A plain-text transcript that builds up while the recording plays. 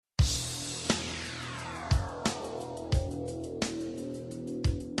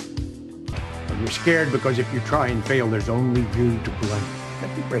You're scared because if you try and fail, there's only you to blame.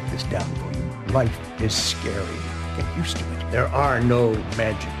 Let me break this down for you. Life is scary. Get used to it. There are no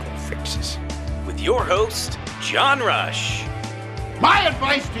magical fixes. With your host, John Rush. My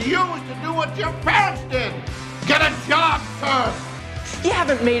advice to you is to do what your parents did. Get a job first. You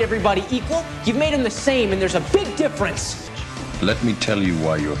haven't made everybody equal. You've made them the same, and there's a big difference. Let me tell you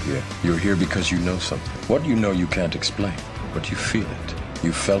why you're here. You're here because you know something. What you know you can't explain, but you feel it.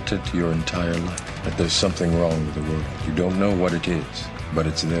 You felt it your entire life, that there's something wrong with the world. You don't know what it is, but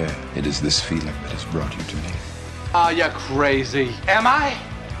it's there. It is this feeling that has brought you to me. Are you crazy? Am I?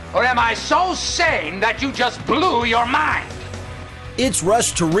 Or am I so sane that you just blew your mind? It's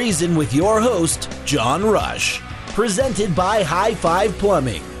Rush to Reason with your host, John Rush. Presented by High Five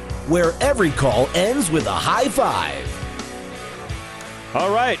Plumbing, where every call ends with a high five.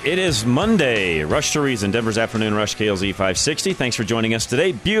 All right, it is Monday. Rush to Reason, Denver's Afternoon Rush, KLZ 560. Thanks for joining us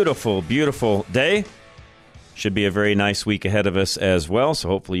today. Beautiful, beautiful day. Should be a very nice week ahead of us as well, so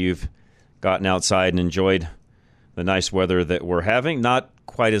hopefully you've gotten outside and enjoyed the nice weather that we're having. Not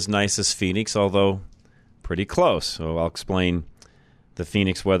quite as nice as Phoenix, although pretty close. So I'll explain the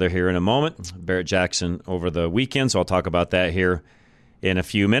Phoenix weather here in a moment. Barrett-Jackson over the weekend, so I'll talk about that here in a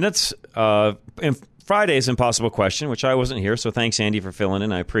few minutes. Friday's impossible question, which I wasn't here, so thanks, Andy, for filling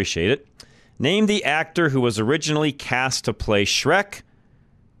in. I appreciate it. Name the actor who was originally cast to play Shrek.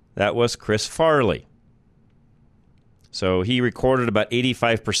 That was Chris Farley. So he recorded about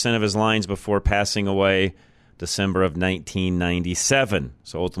 85% of his lines before passing away December of 1997.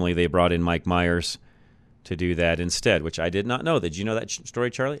 So ultimately they brought in Mike Myers to do that instead, which I did not know. Did you know that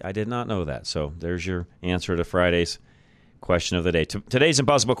story, Charlie? I did not know that. So there's your answer to Friday's question of the day. Today's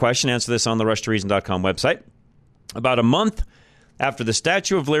impossible question, answer this on the rushtoreason.com website. About a month after the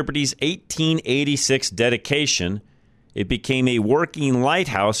Statue of Liberty's 1886 dedication, it became a working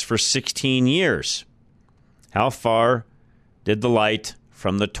lighthouse for 16 years. How far did the light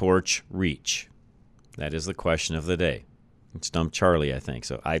from the torch reach? That is the question of the day. It stumped Charlie, I think,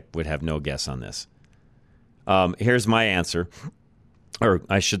 so I would have no guess on this. Here's my answer, or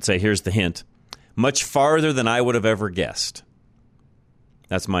I should say, here's the hint. Much farther than I would have ever guessed.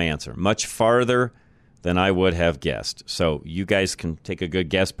 That's my answer. Much farther than I would have guessed. So you guys can take a good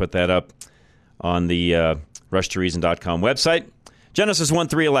guess, put that up on the rushtoreason.com website. Genesis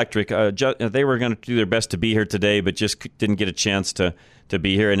 1-3 Electric, they were going to do their best to be here today, but just didn't get a chance to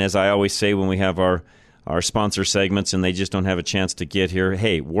be here. And as I always say when we have our sponsor segments and they just don't have a chance to get here,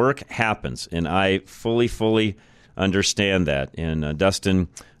 hey, work happens, and I fully understand that. And Dustin,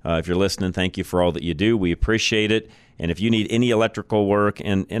 if you're listening, thank you for all that you do. We appreciate it. And if you need any electrical work,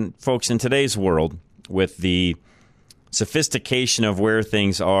 and folks, in today's world, with the sophistication of where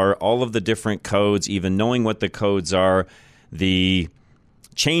things are, all of the different codes, even knowing what the codes are, the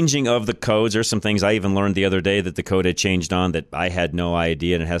changing of the codes. There's some things I even learned the other day that the code had changed on that I had no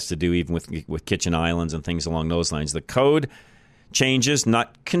idea, and it has to do even with kitchen islands and things along those lines. The code changes,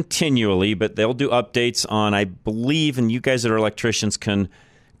 not continually, but they'll do updates on, I believe, and you guys that are electricians can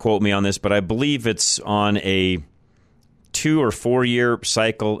quote me on this, but I believe it's on a 2 or 4 year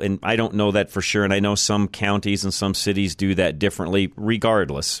cycle, and I don't know that for sure, and I know some counties and some cities do that differently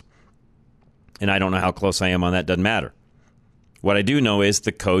regardless, and I don't know how close I am on that, doesn't matter. What I do know is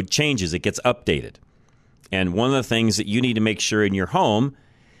the code changes. It gets updated. And one of the things that you need to make sure in your home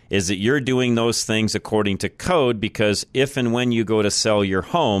is that you're doing those things according to code, because if and when you go to sell your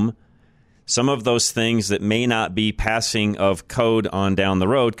home, some of those things that may not be passing of code on down the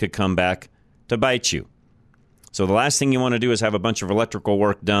road could come back to bite you. So the last thing you want to do is have a bunch of electrical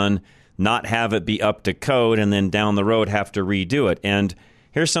work done, not have it be up to code, and then down the road have to redo it. And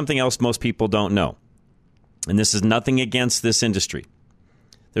here's something else most people don't know. And this is nothing against this industry.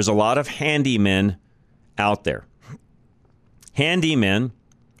 There's a lot of handymen out there. Handymen,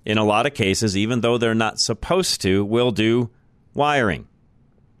 in a lot of cases, even though they're not supposed to, will do wiring.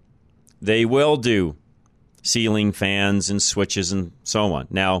 They will do ceiling fans and switches and so on.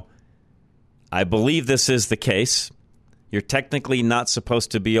 Now, I believe this is the case. You're technically not supposed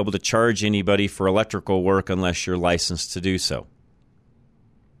to be able to charge anybody for electrical work unless you're licensed to do so.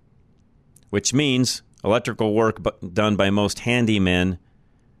 Which means electrical work done by most handymen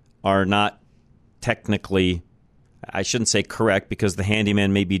are not technically, I shouldn't say correct, because the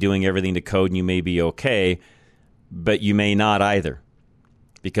handyman may be doing everything to code and you may be okay, but you may not either,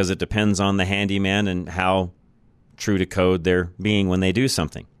 because it depends on the handyman and how true to code they're being when they do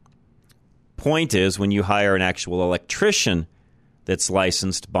something. Point is, when you hire an actual electrician that's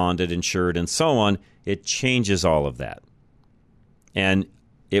licensed, bonded, insured, and so on, it changes all of that. And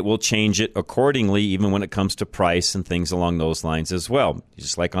it will change it accordingly, even when it comes to price and things along those lines as well.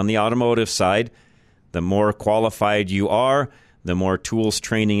 Just like on the automotive side, the more qualified you are, the more tools,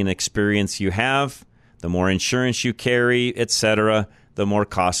 training, and experience you have, the more insurance you carry, etc., the more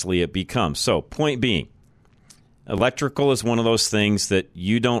costly it becomes. So, point being, electrical is one of those things that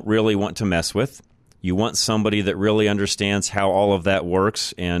you don't really want to mess with. You want somebody that really understands how all of that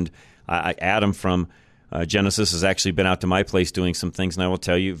works. And Adam from Genesis has actually been out to my place doing some things, and I will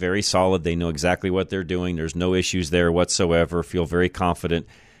tell you, very solid. They know exactly what they're doing. There's no issues there whatsoever. Feel very confident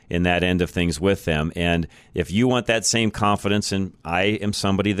in that end of things with them. And if you want that same confidence, and I am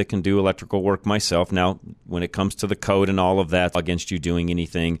somebody that can do electrical work myself. Now, when it comes to the code and all of that, against you doing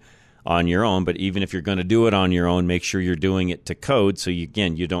anything on your own, but even if you're going to do it on your own, make sure you're doing it to code so, you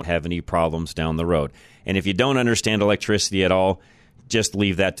don't have any problems down the road. And if you don't understand electricity at all, just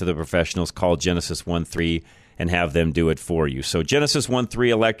leave that to the professionals. Call Genesis 1-3 and have them do it for you. So Genesis 1-3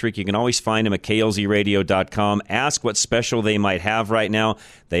 Electric, you can always find them at klzradio.com. Ask what special they might have right now.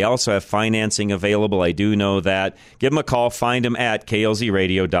 They also have financing available. I do know that. Give them a call. Find them at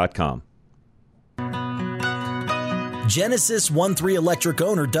klzradio.com. Genesis 1-3 Electric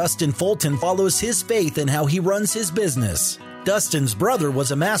owner Dustin Fulton follows his faith in how he runs his business. Dustin's brother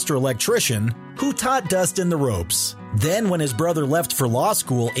was a master electrician who taught Dustin the ropes. Then, when his brother left for law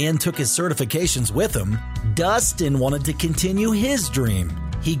school and took his certifications with him, Dustin wanted to continue his dream.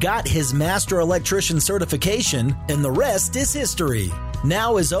 He got his master electrician certification, and the rest is history.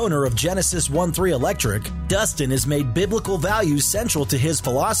 Now, as owner of Genesis 1-3 Electric, Dustin has made biblical values central to his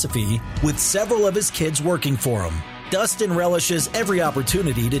philosophy, with several of his kids working for him. Dustin relishes every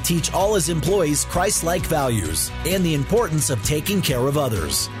opportunity to teach all his employees Christ-like values and the importance of taking care of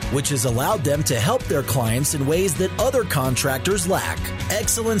others, which has allowed them to help their clients in ways that other contractors lack.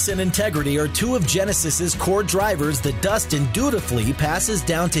 Excellence and integrity are two of Genesis's core drivers that Dustin dutifully passes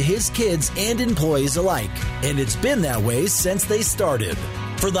down to his kids and employees alike, and it's been that way since they started.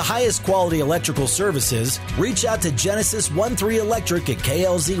 For the highest quality electrical services, reach out to Genesis 1-3 Electric at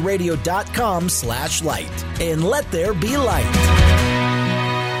klzradio.com/light and let there be light.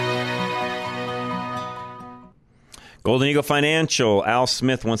 Golden Eagle Financial, Al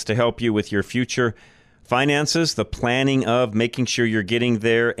Smith wants to help you with your future finances, the planning of making sure you're getting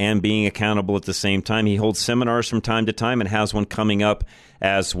there and being accountable at the same time. He holds seminars from time to time and has one coming up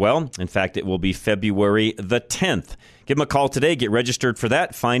as well. In fact, it will be February the 10th. Give him a call today. Get registered for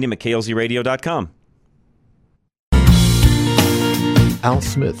that. Find him at klzradio.com. Al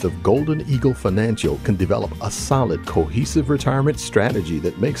Smith of Golden Eagle Financial can develop a solid, cohesive retirement strategy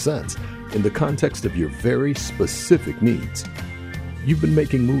that makes sense in the context of your very specific needs. You've been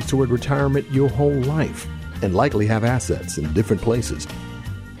making moves toward retirement your whole life and likely have assets in different places.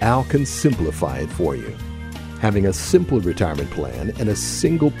 Al can simplify it for you. Having a simple retirement plan and a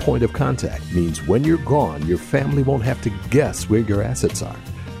single point of contact means when you're gone, your family won't have to guess where your assets are.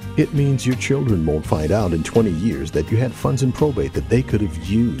 It means your children won't find out in 20 years that you had funds in probate that they could have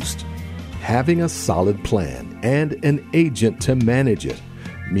used. Having a solid plan and an agent to manage it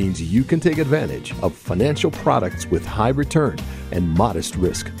means you can take advantage of financial products with high return and modest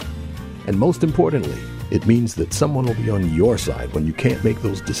risk. And most importantly, it means that someone will be on your side when you can't make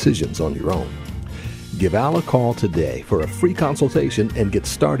those decisions on your own. Give Al a call today for a free consultation and get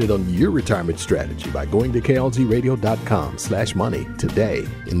started on your retirement strategy by going to klzradio.com/money today.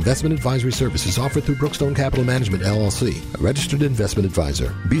 Investment advisory services offered through Brookstone Capital Management, LLC, a registered investment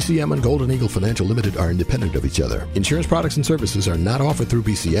advisor. BCM and Golden Eagle Financial Limited are independent of each other. Insurance products and services are not offered through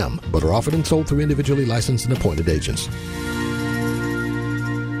BCM, but are offered and sold through individually licensed and appointed agents.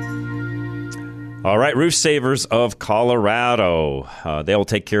 All right, Roof Savers of Colorado. They'll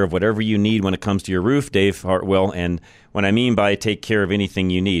take care of whatever you need when it comes to your roof, Dave Hartwell. And what I mean by take care of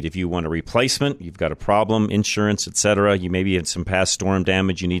anything you need, if you want a replacement, you've got a problem, insurance, etc., you maybe had some past storm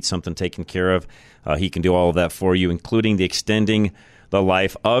damage, you need something taken care of, he can do all of that for you, including the extending the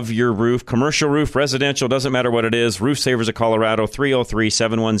life of your roof. Commercial roof, residential, doesn't matter what it is. Roof Savers of Colorado,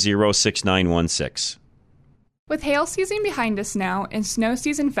 303-710-6916. With hail season behind us now and snow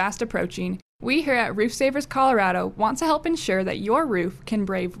season fast approaching, we here at Roof Savers Colorado want to help ensure that your roof can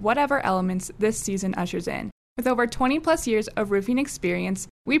brave whatever elements this season ushers in. With over 20 plus years of roofing experience,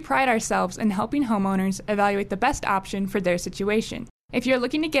 we pride ourselves in helping homeowners evaluate the best option for their situation. If you're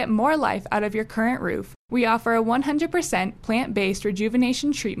looking to get more life out of your current roof, we offer a 100% plant-based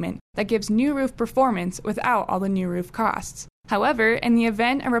rejuvenation treatment that gives new roof performance without all the new roof costs. However, in the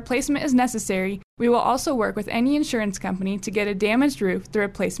event a replacement is necessary, we will also work with any insurance company to get a damaged roof the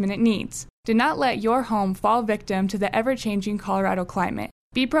replacement it needs. Do not let your home fall victim to the ever-changing Colorado climate.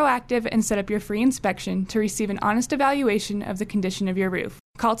 Be proactive and set up your free inspection to receive an honest evaluation of the condition of your roof.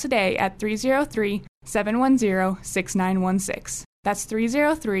 Call today at 303-710-6916. That's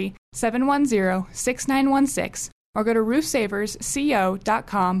 303-710-6916. Or go to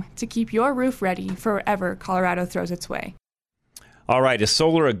roofsaversco.com to keep your roof ready for whatever Colorado throws its way. All right, is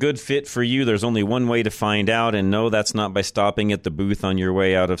solar a good fit for you? There's only one way to find out, and no, that's not by stopping at the booth on your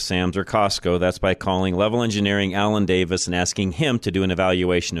way out of Sam's or Costco. That's by calling Level Engineering Alan Davis and asking him to do an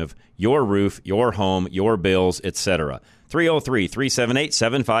evaluation of your roof, your home, your bills, etc.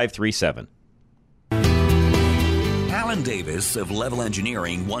 303-378-7537. Alan Davis of Level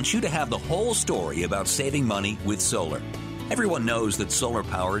Engineering wants you to have the whole story about saving money with solar. Everyone knows that solar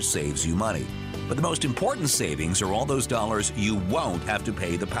power saves you money. But the most important savings are all those dollars you won't have to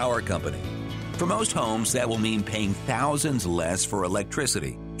pay the power company. For most homes, that will mean paying thousands less for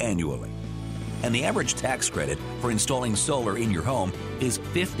electricity annually. And the average tax credit for installing solar in your home is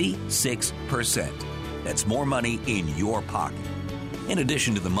 56%. That's more money in your pocket. In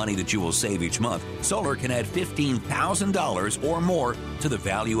addition to the money that you will save each month, solar can add $15,000 or more to the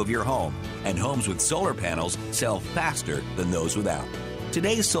value of your home. And homes with solar panels sell faster than those without.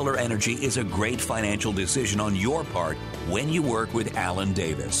 Today's solar energy is a great financial decision on your part when you work with Alan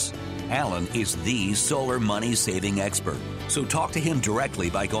Davis. Alan is the solar money-saving expert. So talk to him directly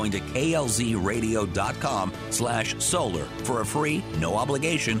by going to klzradio.com/solar for a free,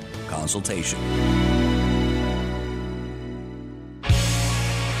 no-obligation consultation.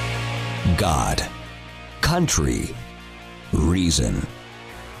 God, country, reason.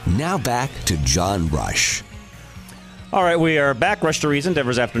 Now back to John Rush. All right, we are back. Rush to Reason,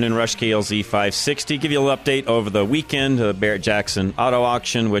 Denver's Afternoon Rush, KLZ 560. Give you a little update over the weekend, the Barrett-Jackson auto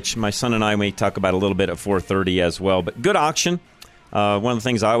auction, which my son and I may talk about a little bit at 4:30 as well. But good auction. One of the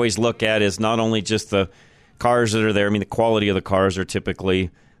things I always look at is not only just the cars that are there. I mean, the quality of the cars are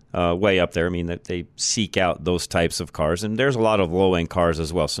typically way up there. I mean, that they seek out those types of cars. And there's a lot of low-end cars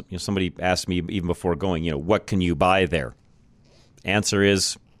as well. So, somebody asked me even before going, what can you buy there? Answer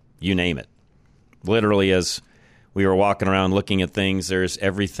is, you name it. Literally, as we were walking around looking at things, there's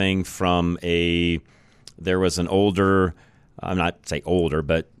everything from there was an older, I'm not say older,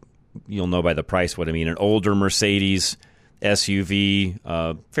 but you'll know by the price what I mean, an older Mercedes SUV,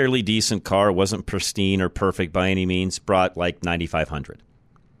 fairly decent car. It wasn't pristine or perfect by any means, brought like $9,500.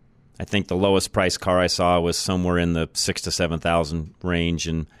 I think the lowest price car I saw was somewhere in the $6,000 to $7,000 range.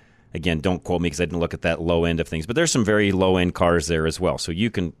 And again, don't quote me because I didn't look at that low end of things. But there's some very low-end cars there as well. So you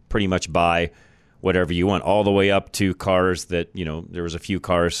can pretty much buy whatever you want, all the way up to cars that, there was a few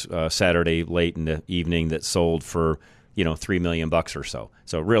cars Saturday late in the evening that sold for, $3 million or so.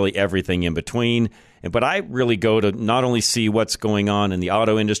 So really everything in between. But I really go to not only see what's going on in the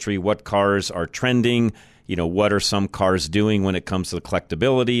auto industry, what cars are trending, what are some cars doing when it comes to the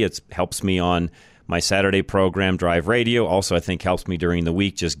collectability. It helps me on my Saturday program, Drive Radio. Also, I think helps me during the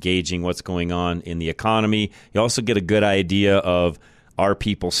week just gauging what's going on in the economy. You also get a good idea of, are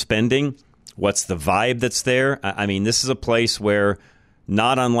people spending? What's the vibe that's there? I mean, this is a place where,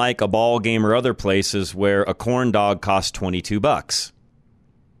 not unlike a ball game or other places, where a corn dog costs $22.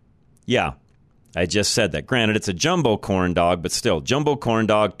 Yeah, I just said that. Granted, it's a jumbo corn dog, but still, jumbo corn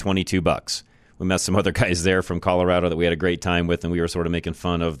dog, $22. We met some other guys there from Colorado that we had a great time with, and we were sort of making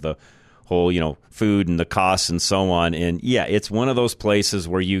fun of the whole, food and the costs and so on. And yeah, it's one of those places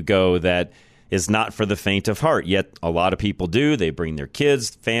where you go that is not for the faint of heart, yet a lot of people do. They bring their kids,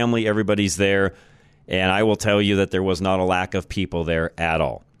 family, everybody's there. And I will tell you that there was not a lack of people there at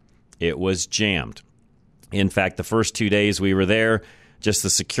all. It was jammed. In fact, the first 2 days we were there, just the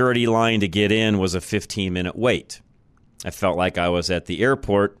security line to get in was a 15-minute wait. I felt like I was at the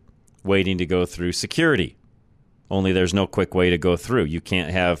airport waiting to go through security. Only there's no quick way to go through. You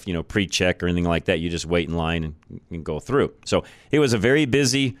can't have, pre-check or anything like that. You just wait in line and go through. So it was a very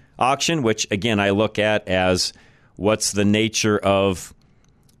busy auction, which, again, I look at as what's the nature of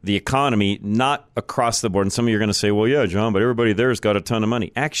the economy, not across the board. And some of you are going to say, well, yeah, John, but everybody there has got a ton of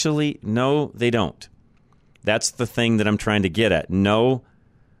money. Actually, no, they don't. That's the thing that I'm trying to get at. No,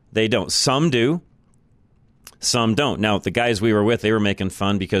 they don't. Some do. Some don't. Now, the guys we were with, they were making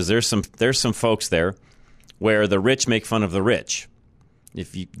fun because there's some folks there where the rich make fun of the rich,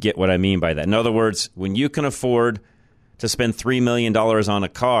 if you get what I mean by that. In other words, when you can afford to spend $3 million on a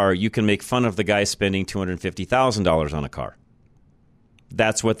car, you can make fun of the guy spending $250,000 on a car.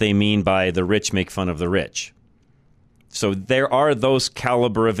 That's what they mean by the rich make fun of the rich. So there are those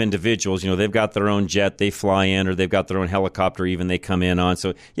caliber of individuals. They've got their own jet, they fly in, or they've got their own helicopter even they come in on.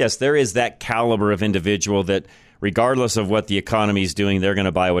 So, yes, there is that caliber of individual that regardless of what the economy is doing, they're going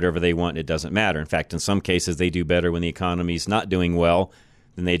to buy whatever they want. It doesn't matter. In fact, in some cases, they do better when the economy is not doing well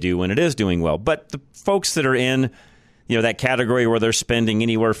than they do when it is doing well. But the folks that are in, that category where they're spending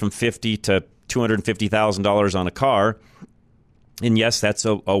anywhere from $50,000 to $250,000 on a car, and yes, that's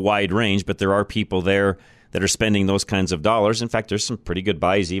a wide range, but there are people there that are spending those kinds of dollars. In fact, there's some pretty good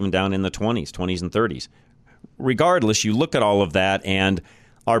buys even down in the 20s and 30s. Regardless, you look at all of that, and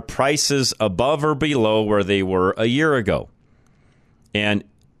are prices above or below where they were a year ago? And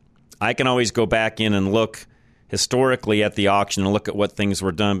I can always go back in and look historically at the auction and look at what things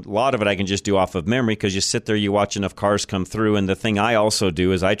were done. A lot of it I can just do off of memory because you sit there, you watch enough cars come through. And the thing I also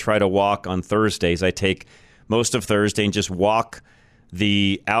do is I try to walk on Thursdays. I take most of Thursday and just walk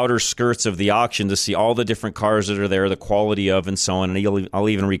the outer skirts of the auction to see all the different cars that are there, the quality of, and so on. And I'll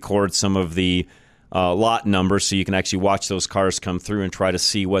even record some of the lot numbers so you can actually watch those cars come through and try to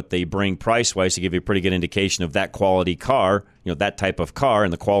see what they bring price-wise to give you a pretty good indication of that quality car, that type of car,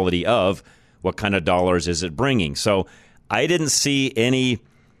 and the quality of what kind of dollars is it bringing. So I didn't see any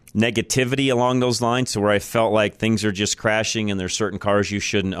negativity along those lines to where I felt like things are just crashing and there's certain cars you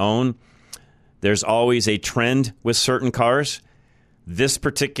shouldn't own. There's always a trend with certain cars. This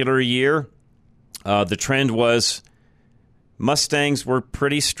particular year, the trend was Mustangs were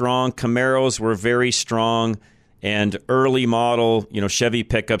pretty strong, Camaros were very strong, and early model, Chevy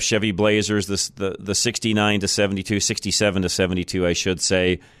pickups, Chevy Blazers, the 69 to 72, 67 to 72, I should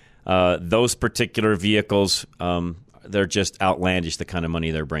say, those particular vehicles, they're just outlandish, the kind of money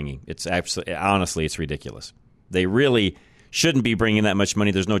they're bringing. It's absolutely, honestly, it's ridiculous. They really shouldn't be bringing that much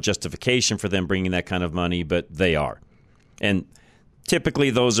money. There's no justification for them bringing that kind of money, but they are. And typically,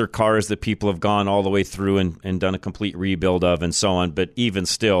 those are cars that people have gone all the way through and done a complete rebuild of and so on. But even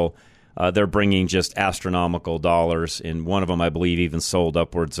still, they're bringing just astronomical dollars. And one of them, I believe, even sold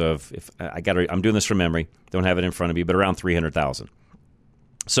upwards of, I'm doing this from memory, don't have it in front of me, but around $300,000.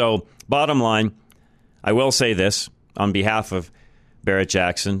 So bottom line, I will say this on behalf of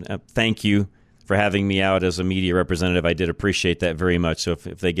Barrett-Jackson. Thank you for having me out as a media representative. I did appreciate that very much. So if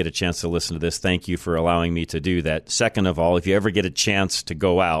they get a chance to listen to this, thank you for allowing me to do that. Second of all, if you ever get a chance to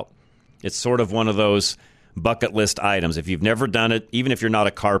go out, it's sort of one of those bucket list items. If you've never done it, even if you're not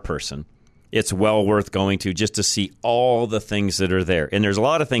a car person, it's well worth going to just to see all the things that are there. And there's a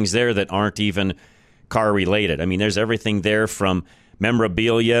lot of things there that aren't even car related. I mean, there's everything there from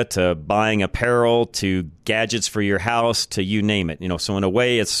memorabilia to buying apparel to gadgets for your house to you name it. So in a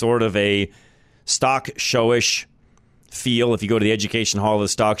way, it's sort of a stock showish feel. If you go to the education hall of the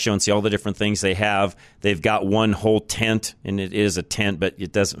stock show and see all the different things they have, they've got one whole tent, and it is a tent, but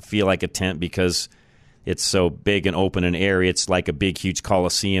it doesn't feel like a tent because it's so big and open and airy. It's like a big, huge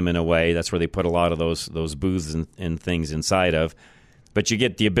coliseum in a way. That's where they put a lot of those booths and things inside of. But you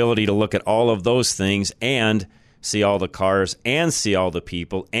get the ability to look at all of those things and see all the cars and see all the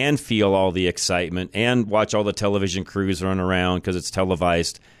people and feel all the excitement and watch all the television crews run around because it's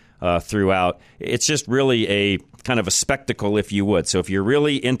televised throughout. It's just really a kind of a spectacle, if you would. So if you're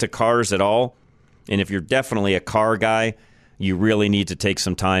really into cars at all, and if you're definitely a car guy, you really need to take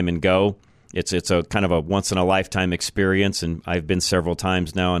some time and go. It's a kind of a once-in-a-lifetime experience, and I've been several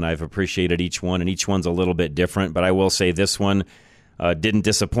times now, and I've appreciated each one, and each one's a little bit different. But I will say this one didn't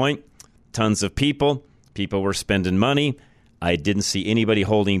disappoint. Tons of people. People were spending money. I didn't see anybody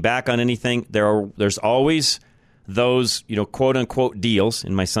holding back on anything. There's always those, quote-unquote deals,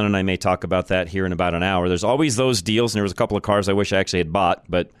 and my son and I may talk about that here in about an hour. There's always those deals, and there was a couple of cars I wish I actually had bought,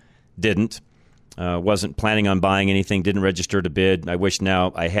 but didn't. Wasn't planning on buying anything, didn't register to bid. I wish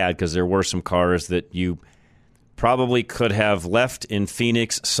now I had, because there were some cars that you probably could have left in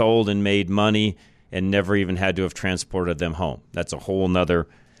Phoenix, sold, and made money, and never even had to have transported them home. That's a whole nother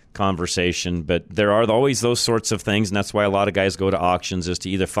conversation, but there are always those sorts of things, and that's why a lot of guys go to auctions, is to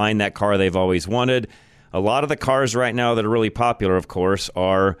either find that car they've always wanted. A lot of the cars right now that are really popular, of course,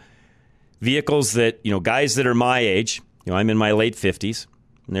 are vehicles that, guys that are my age, I'm in my late 50s,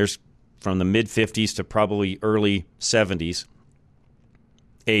 and there's from the mid-50s to probably early 70s,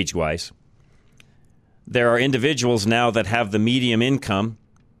 age-wise. There are individuals now that have the medium income.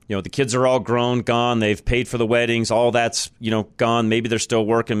 The kids are all grown, gone. They've paid for the weddings. All that's, gone. Maybe they're still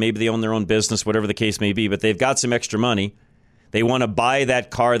working. Maybe they own their own business, whatever the case may be. But they've got some extra money. They want to buy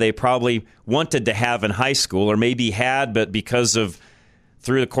that car they probably wanted to have in high school, or maybe had, but because of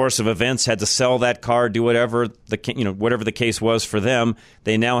through the course of events had to sell that car, do whatever the case was for them.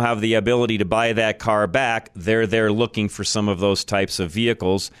 They now have the ability to buy that car back. They're there looking for some of those types of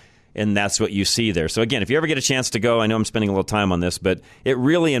vehicles, and that's what you see there. So again, if you ever get a chance to go, I know I'm spending a little time on this, but it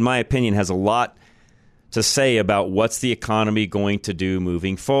really, in my opinion, has a lot to say about what's the economy going to do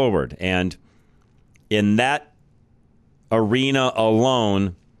moving forward. And in that arena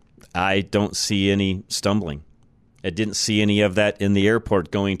alone, I don't see any stumbling. I didn't see any of that in the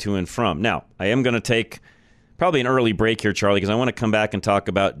airport going to and from. Now, I am going to take probably an early break here, Charlie, because I want to come back and talk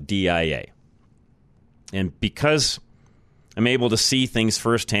about DIA. And because I'm able to see things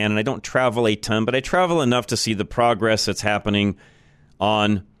firsthand, and I don't travel a ton, but I travel enough to see the progress that's happening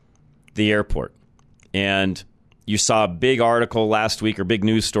on the airport. And you saw a big article last week, or big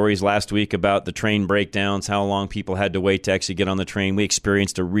news stories last week about the train breakdowns, how long people had to wait to actually get on the train. We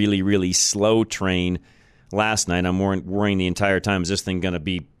experienced a really, really slow train last night. I'm worrying the entire time, is this thing going to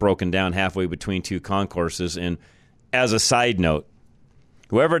be broken down halfway between two concourses? And as a side note,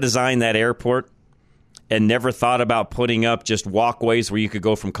 whoever designed that airport and never thought about putting up just walkways where you could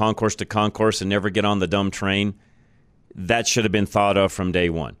go from concourse to concourse and never get on the dumb train, that should have been thought of from day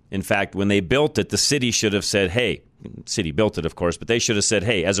one. In fact, when they built it, the city should have said, hey, the city built it, of course, but they should have said,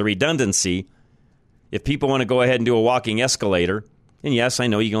 hey, as a redundancy, if people want to go ahead and do a walking escalator, and yes, I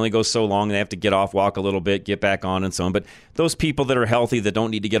know you can only go so long, and they have to get off, walk a little bit, get back on, and so on. But those people that are healthy that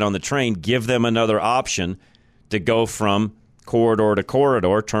don't need to get on the train, give them another option to go from corridor to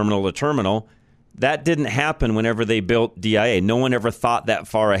corridor, terminal to terminal. That didn't happen whenever they built DIA. No one ever thought that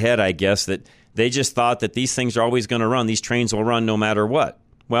far ahead, I guess, that they just thought that these things are always going to run. These trains will run no matter what.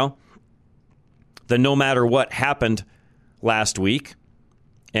 Well, the no matter what happened last week,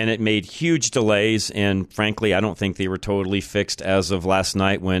 and it made huge delays, and frankly, I don't think they were totally fixed as of last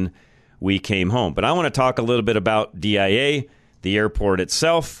night when we came home. But I want to talk a little bit about DIA, the airport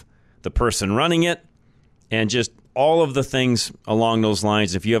itself, the person running it, and just all of the things along those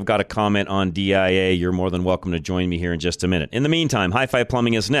lines. If you have got a comment on DIA, you're more than welcome to join me here in just a minute. In the meantime, Hi-Fi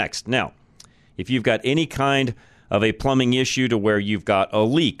Plumbing is next. Now, if you've got any kind of a plumbing issue to where you've got a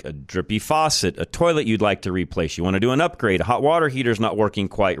leak, a drippy faucet, a toilet you'd like to replace, you want to do an upgrade, a hot water heater's not working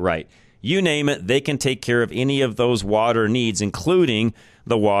quite right, you name it, they can take care of any of those water needs, including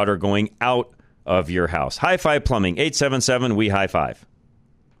the water going out of your house. Hi-Fi Plumbing, 877-WE-HIGH-FIVE.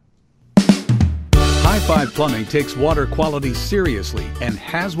 Hi-Fi Plumbing takes water quality seriously and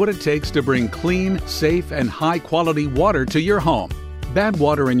has what it takes to bring clean, safe, and high-quality water to your home. Bad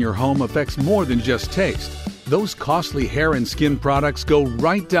water in your home affects more than just taste. Those costly hair and skin products go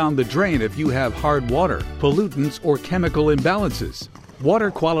right down the drain if you have hard water, pollutants, or chemical imbalances.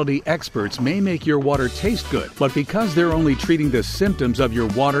 Water quality experts may make your water taste good, but because they're only treating the symptoms of your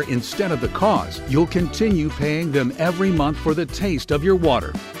water instead of the cause, you'll continue paying them every month for the taste of your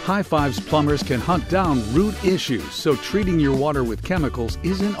water. High Five's plumbers can hunt down root issues, so treating your water with chemicals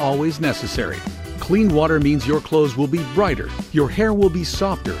isn't always necessary. Clean water means your clothes will be brighter, your hair will be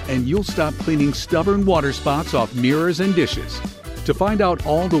softer, and you'll stop cleaning stubborn water spots off mirrors and dishes. To find out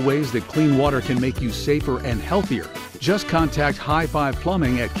all the ways that clean water can make you safer and healthier, just contact High Five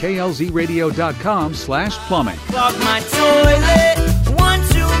Plumbing at klzradio.com/plumbing. Clog my toilet one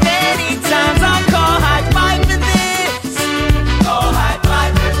too many times. I call High Five for this. Call High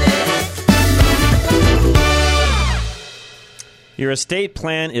Five for this. Your estate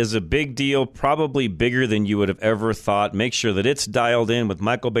plan is a big deal, probably bigger than you would have ever thought. Make sure that it's dialed in with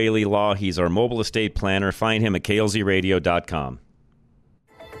Michael Bailey Law. He's our mobile estate planner. Find him at klzradio.com.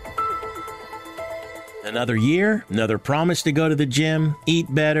 Another year, another promise to go to the gym, eat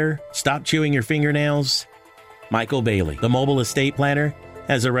better, stop chewing your fingernails. Michael Bailey, the mobile estate planner,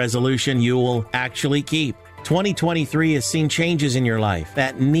 has a resolution you will actually keep. 2023 has seen changes in your life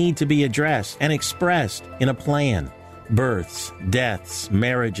that need to be addressed and expressed in a plan. Births, deaths,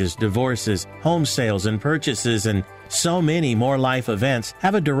 marriages, divorces, home sales and purchases, and so many more life events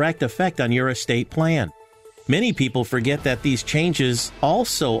have a direct effect on your estate plan. Many people forget that these changes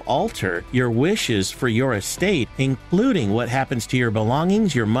also alter your wishes for your estate, including what happens to your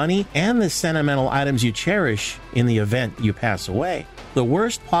belongings, your money, and the sentimental items you cherish in the event you pass away. The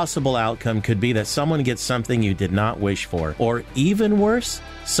worst possible outcome could be that someone gets something you did not wish for, or even worse,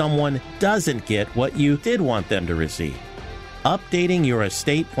 someone doesn't get what you did want them to receive. Updating your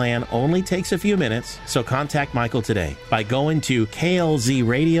estate plan only takes a few minutes, so contact Michael today by going to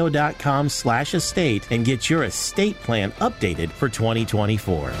klzradio.com/estate and get your estate plan updated for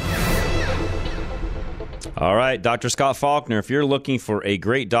 2024. All right, Dr. Scott Faulkner, if you're looking for a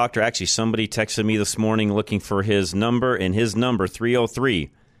great doctor, actually somebody texted me this morning looking for his number, and his number,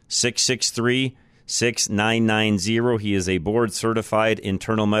 303-663-6990. He is a board-certified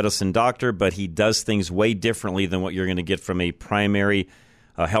internal medicine doctor, but he does things way differently than what you're going to get from a primary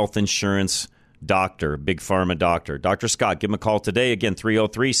health insurance doctor, big pharma doctor. Dr. Scott, give him a call today. Again,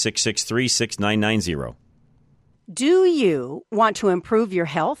 303-663-6990. Do you want to improve your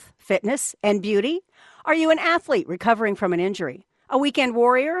health, fitness, and beauty? Are you an athlete recovering from an injury? A weekend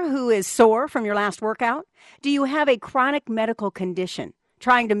warrior who is sore from your last workout? Do you have a chronic medical condition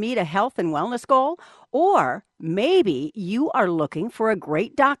trying to meet a health and wellness goal? Or Maybe you are looking for a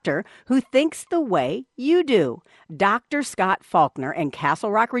great doctor who thinks the way you do. Dr. Scott Faulkner and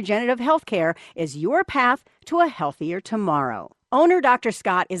Castle Rock Regenerative Healthcare is your path to a healthier tomorrow. Owner Dr.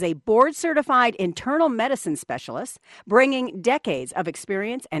 Scott is a board-certified internal medicine specialist, bringing decades of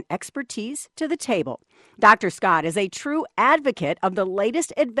experience and expertise to the table. Dr. Scott is a true advocate of the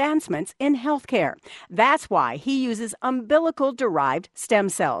latest advancements in healthcare. That's why he uses umbilical-derived stem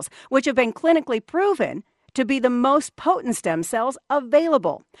cells, which have been clinically proven to be the most potent stem cells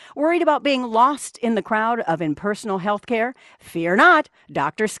available. Worried about being lost in the crowd of impersonal healthcare? Fear not.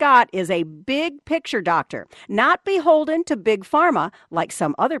 Dr. Scott is a big picture doctor, not beholden to big pharma like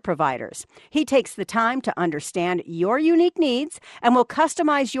some other providers. He takes the time to understand your unique needs and will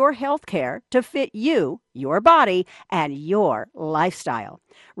customize your healthcare to fit you, your body, and your lifestyle.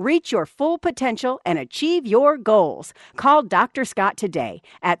 Reach your full potential and achieve your goals. Call Dr. Scott today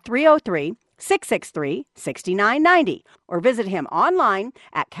at 303-663-6990 or visit him online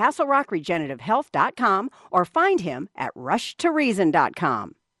at castlerockregenerativehealth.com or find him at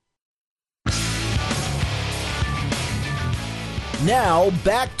rushtoreason.com. Now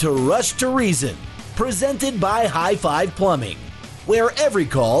back to Rush to Reason, presented by High Five Plumbing, where every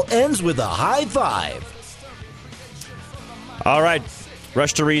call ends with a high five. All right,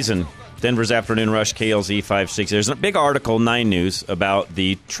 Rush to Reason. Denver's Afternoon Rush, KLZ 560. There's a big article, 9 News, about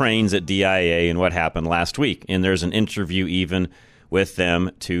the trains at DIA and what happened last week. And there's an interview even with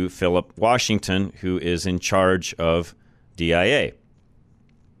them to Philip Washington, who is in charge of DIA.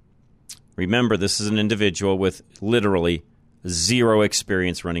 Remember, this is an individual with literally zero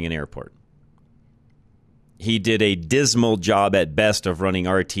experience running an airport. He did a dismal job at best of running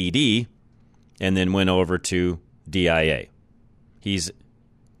RTD and then went over to DIA.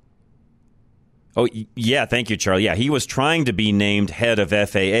 Oh, yeah, thank you, Charlie. Yeah, he was trying to be named head of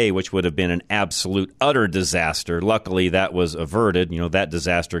FAA, which would have been an absolute, utter disaster. Luckily, that was averted. That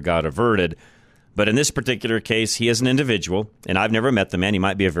disaster got averted. But in this particular case, he is an individual, and I've never met the man. He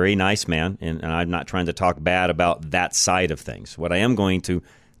might be a very nice man, and I'm not trying to talk bad about that side of things. What I am going to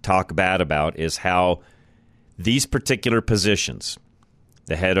talk bad about is how these particular positions,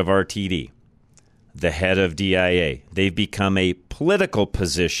 the head of RTD, the head of DIA, they've become a political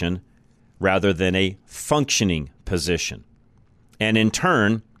position rather than a functioning position. And in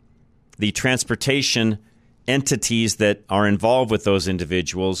turn, the transportation entities that are involved with those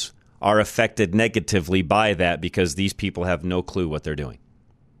individuals are affected negatively by that because these people have no clue what they're doing.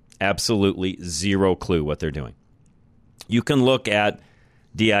 Absolutely zero clue what they're doing. You can look at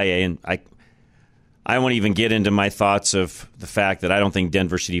DIA, and I won't even get into my thoughts of the fact that I don't think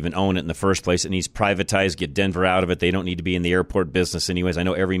Denver should even own it in the first place. It needs privatized, get Denver out of it. They don't need to be in the airport business anyways. I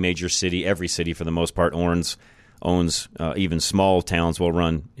know every major city, every city for the most part owns even small towns will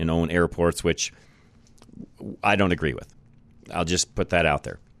run and own airports, which I don't agree with. I'll just put that out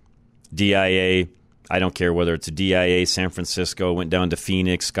there. DIA, I don't care whether it's a DIA, San Francisco, went down to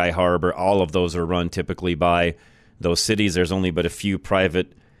Phoenix, Sky Harbor. All of those are run typically by those cities. There's only but a few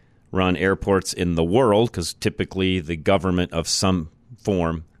private run airports in the world because typically the government of some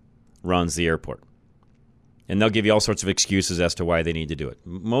form runs the airport. And they'll give you all sorts of excuses as to why they need to do it.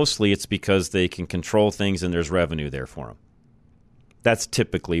 Mostly it's because they can control things and there's revenue there for them. That's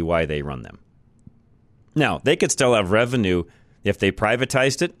typically why they run them. Now, they could still have revenue if they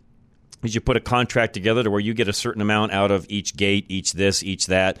privatized it, because you put a contract together to where you get a certain amount out of each gate, each this, each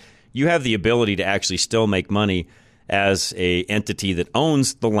that. You have the ability to actually still make money as a entity that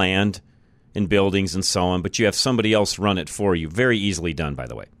owns the land and buildings and so on, but you have somebody else run it for you. Very easily done, by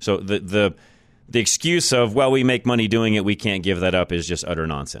the way. So the excuse of, well, we make money doing it, we can't give that up, is just utter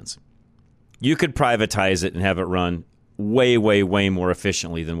nonsense. You could privatize it and have it run way, way, way more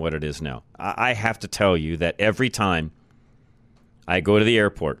efficiently than what it is now. I have to tell you that every time I go to the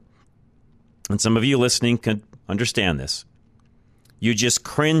airport, and some of you listening can understand this, you just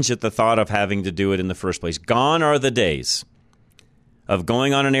cringe at the thought of having to do it in the first place. Gone are the days of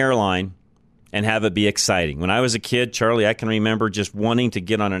going on an airline and have it be exciting. When I was a kid, Charlie, I can remember just wanting to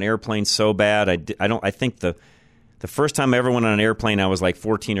get on an airplane so bad. I think the first time I ever went on an airplane, I was like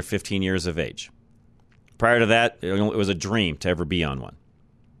 14 or 15 years of age. Prior to that, it was a dream to ever be on one.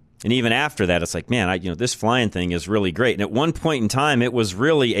 And even after that, it's like, man, this flying thing is really great. And at one point in time, it was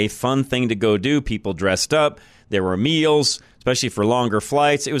really a fun thing to go do. People dressed up. There were meals, especially for longer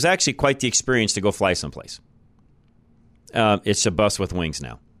flights. It was actually quite the experience to go fly someplace. It's a bus with wings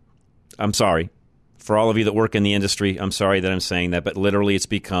now. I'm sorry. For all of you that work in the industry, I'm sorry that I'm saying that, but literally it's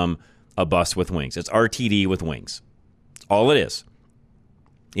become a bus with wings. It's RTD with wings. All it is.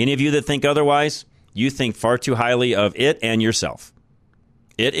 Any of you that think otherwise, you think far too highly of it and yourself.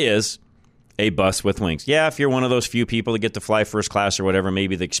 It is a bus with wings. Yeah, if you're one of those few people that get to fly first class or whatever,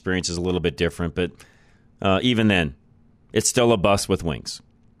 maybe the experience is a little bit different. But even then, it's still a bus with wings.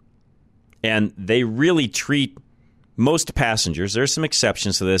 And they really treat most passengers, there's some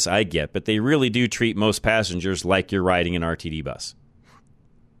exceptions to this, I get, but they really do treat most passengers like you're riding an RTD bus.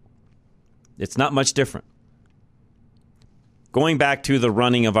 It's not much different. Going back to the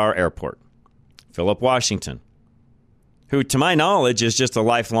running of our airport, Philip Washington, who, to my knowledge, is just a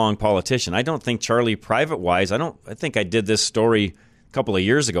lifelong politician. I don't think Charlie, private-wise, I think I did this story a couple of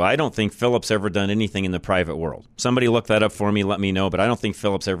years ago. I don't think Philip's ever done anything in the private world. Somebody look that up for me, let me know, but I don't think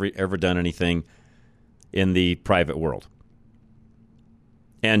Philip's ever done anything in the private world.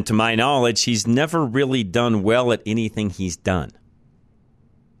 And to my knowledge, he's never really done well at anything he's done.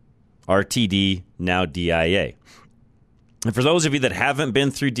 RTD, now DIA. And for those of you that haven't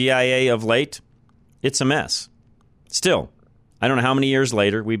been through DIA of late, it's a mess. Still, I don't know how many years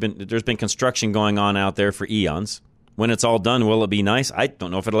later, there's been construction going on out there for eons. When it's all done, will it be nice? I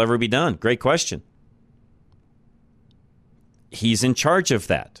don't know if it'll ever be done. Great question. He's in charge of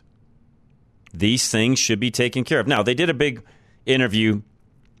that. These things should be taken care of. Now, they did a big interview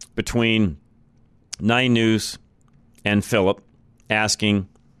between 9 News and Philip asking,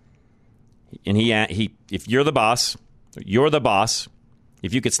 and he if you're the boss,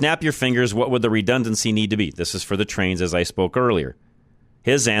 if you could snap your fingers, what would the redundancy need to be? This is for the trains, as I spoke earlier.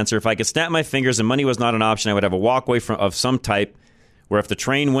 His answer, if I could snap my fingers and money was not an option, I would have a walkway of some type where if the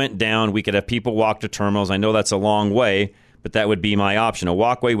train went down, we could have people walk to terminals. I know that's a long way, but that would be my option. A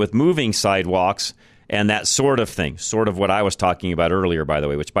walkway with moving sidewalks and that sort of thing. Sort of what I was talking about earlier, by the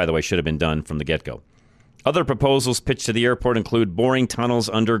way, which, by the way, should have been done from the get-go. Other proposals pitched to the airport include boring tunnels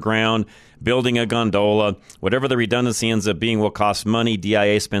underground, building a gondola. Whatever the redundancy ends up being will cost money.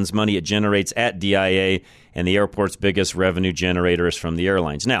 DIA spends money it generates at DIA, and the airport's biggest revenue generator is from the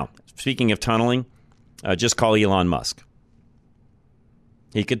airlines. Now, speaking of tunneling, just call Elon Musk.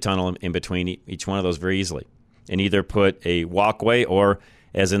 He could tunnel in between each one of those very easily and either put a walkway or,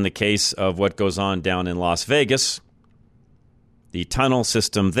 as in the case of what goes on down in Las Vegas, the tunnel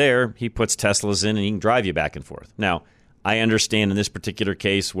system there, he puts Teslas in and he can drive you back and forth. Now, I understand in this particular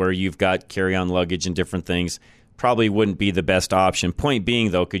case where you've got carry-on luggage and different things, probably wouldn't be the best option. Point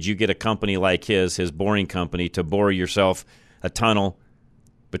being, though, could you get a company like his boring company, to bore yourself a tunnel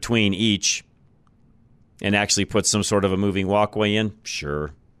between each and actually put some sort of a moving walkway in?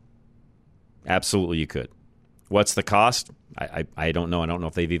 Sure. Absolutely you could. What's the cost? I don't know. I don't know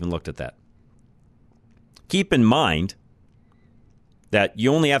if they've even looked at that. Keep in mind that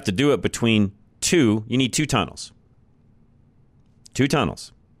you only have to do it between two. You need 2 tunnels. 2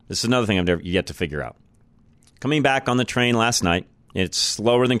 tunnels. This is another thing I've never yet to figure out. Coming back on the train last night, it's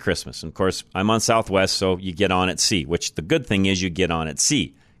slower than Christmas. And of course, I'm on Southwest, so you get on at C, which the good thing is you get on at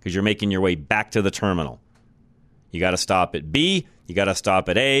C because you're making your way back to the terminal. You got to stop at B, you got to stop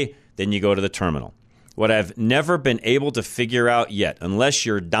at A, then you go to the terminal. What I've never been able to figure out yet, unless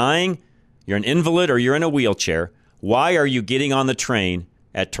you're dying, you're an invalid, or you're in a wheelchair, why are you getting on the train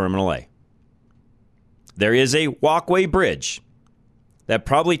at Terminal A? There is a walkway bridge that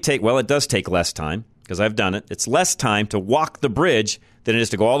probably it does take less time because I've done it. It's less time to walk the bridge than it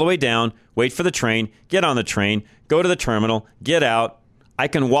is to go all the way down, wait for the train, get on the train, go to the terminal, get out. I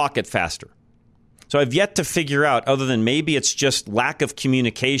can walk it faster. So I've yet to figure out, other than maybe it's just lack of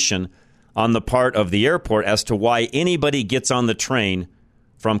communication on the part of the airport as to why anybody gets on the train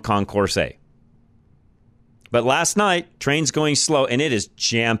from Concourse A. But last night, train's going slow, and it is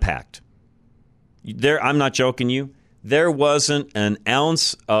jam-packed. I'm not joking you. There wasn't an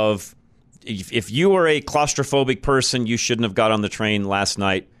ounce of... If you were a claustrophobic person, you shouldn't have got on the train last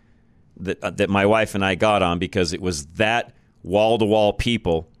night that my wife and I got on, because it was that wall-to-wall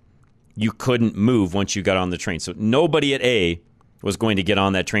people. You couldn't move once you got on the train. So nobody at A was going to get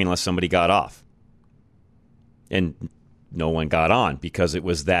on that train unless somebody got off. And no one got on because it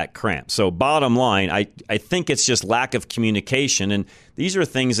was that cramped. So bottom line, I think it's just lack of communication. And these are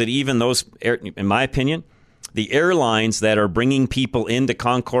things that even those, in my opinion, the airlines that are bringing people into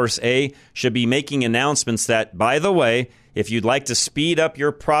Concourse A should be making announcements that, by the way, if you'd like to speed up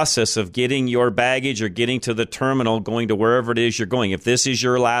your process of getting your baggage or getting to the terminal, going to wherever it is you're going, if this is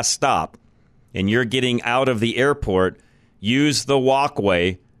your last stop and you're getting out of the airport, use the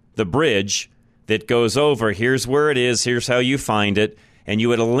walkway, the bridge that goes over. Here's where it is. Here's how you find it. And you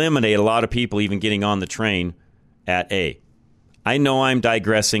would eliminate a lot of people even getting on the train at A. I know I'm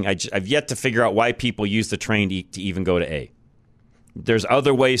digressing. I've yet to figure out why people use the train to even go to A. There's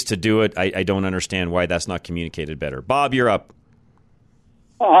other ways to do it. I don't understand why that's not communicated better. Bob, you're up.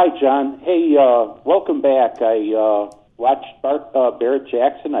 Oh, hi, John. Hey, welcome back. I watched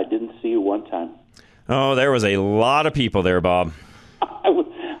Barrett-Jackson. I didn't see you one time. Oh, there was a lot of people there, Bob.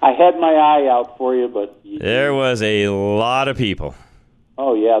 I had my eye out for you, but... There was a lot of people.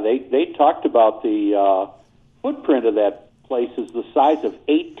 Oh, yeah. They talked about the footprint of that place is the size of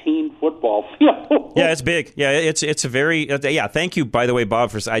 18 football fields. Yeah, it's big. Yeah, it's a very... thank you, by the way,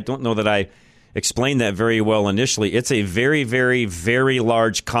 Bob, for... I don't know that I explained that very well initially. It's a very, very, very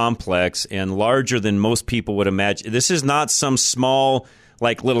large complex and larger than most people would imagine. This is not some small...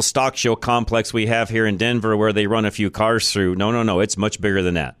 like little stock show complex we have here in Denver where they run a few cars through. No. It's much bigger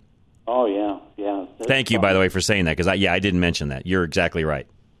than that. Oh, yeah. Thank you, by the way, for saying that, because I didn't mention that. You're exactly right.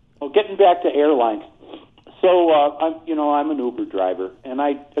 Well, getting back to airlines. So, I'm an Uber driver, and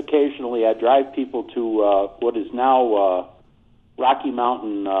I drive people to what is now Rocky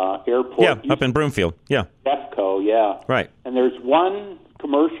Mountain Airport. Yeah, up in Broomfield. Yeah. DEFCO, yeah. Right. And there's one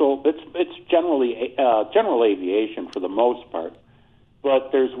commercial. It's generally general aviation for the most part.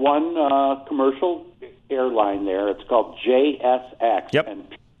 But there's one commercial airline there. It's called JSX, and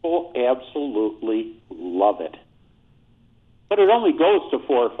people absolutely love it. But it only goes to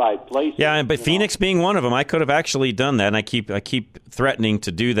 4 or 5 places. Yeah, but Phoenix being one of them, I could have actually done that, and I keep threatening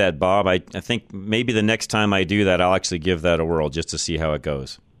to do that, Bob. I think maybe the next time I do that, I'll actually give that a whirl just to see how it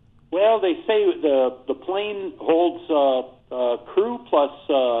goes. Well, they say the plane holds crew plus...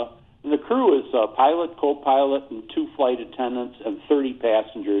 and the crew is pilot, co-pilot, and 2 flight attendants and 30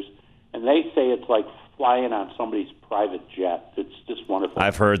 passengers. And they say it's like flying on somebody's private jet. It's just wonderful.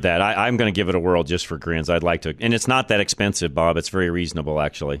 I've heard that. I'm going to give it a whirl just for grins. I'd like to. And it's not that expensive, Bob. It's very reasonable,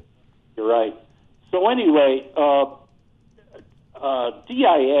 actually. You're right. So anyway,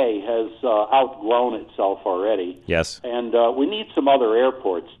 DIA has outgrown itself already. Yes. And we need some other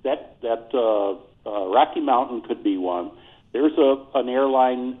airports. That Rocky Mountain could be one. There's an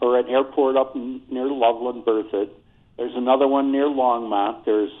airline or an airport up near Loveland, Berthoud. There's another one near Longmont.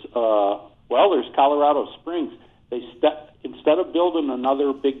 There's Colorado Springs. Instead of building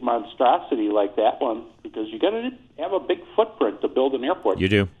another big monstrosity like that one, because you got to have a big footprint to build an airport. You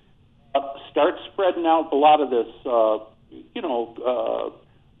do. Start spreading out a lot of this.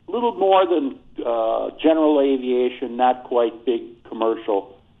 Little more than general aviation, not quite big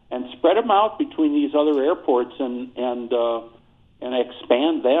commercial. And spread them out between these other airports and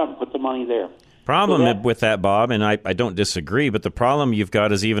expand them. Put the money there. Problem with that, Bob, and I don't disagree, but the problem you've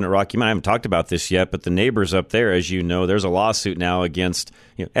got is even at Rocky Mountain, I haven't talked about this yet, but the neighbors up there, as you know, there's a lawsuit now against,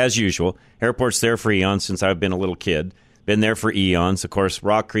 as usual, airport's there for eons since I've been a little kid. Been there for eons. Of course,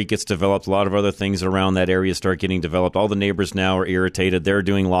 Rock Creek gets developed. A lot of other things around that area start getting developed. All the neighbors now are irritated. They're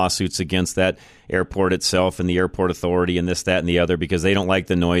doing lawsuits against that airport itself and the airport authority and this, that, and the other because they don't like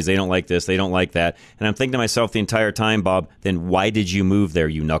the noise. They don't like this. They don't like that. And I'm thinking to myself the entire time, Bob, then why did you move there,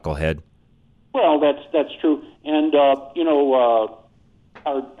 you knucklehead? Well, that's true. And,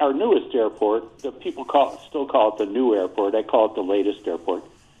 our newest airport, the people still call it the new airport. I call it the latest airport.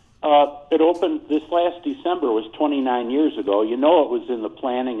 It opened this last December, was 29 years ago. It was in the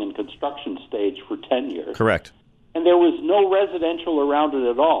planning and construction stage for 10 years. Correct. And there was no residential around it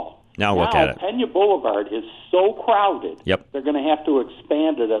at all. Now look at it. Pena Boulevard is so crowded. Yep. They're going to have to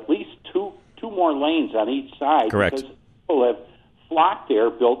expand it at least two more lanes on each side. Correct. Because people have flocked there,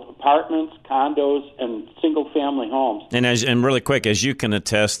 built apartments, condos, and single-family homes. And really quick, as you can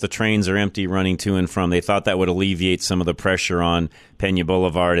attest, the trains are empty running to and from. They thought that would alleviate some of the pressure on Pena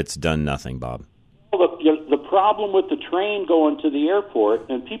Boulevard. It's done nothing, Bob. Well, the problem with the train going to the airport,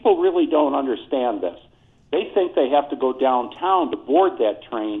 and people really don't understand this, they think they have to go downtown to board that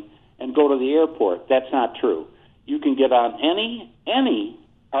train and go to the airport. That's not true. You can get on any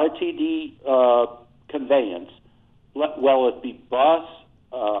RTD conveyance, well, it be bus,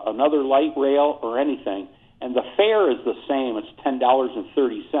 another light rail, or anything, and the fare is the same. It's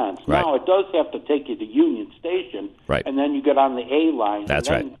 $10.30. Right. Now, it does have to take you to Union Station, right, and then you get on the A line. That's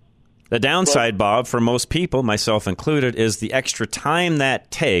right. The downside, Bob, for most people, myself included, is the extra time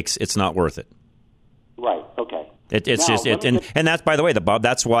that takes, it's not worth it. Right, okay. And that's, by the way, Bob,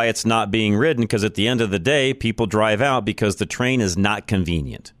 that's why it's not being ridden, because at the end of the day, people drive out because the train is not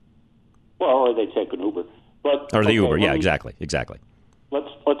convenient. Well, or they take an Uber. Or the Uber, yeah, exactly.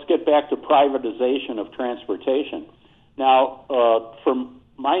 Let's get back to privatization of transportation. Now, from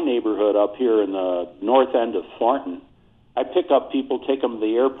my neighborhood up here in the north end of Thornton, I pick up people, take them to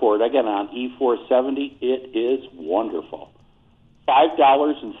the airport. I get on E470. It is wonderful.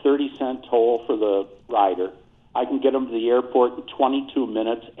 $5.30 toll for the rider. I can get them to the airport in 22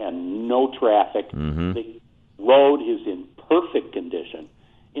 minutes and no traffic. Mm-hmm. The road is in perfect condition.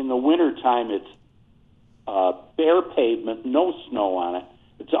 In the wintertime, it's bare pavement, no snow on it.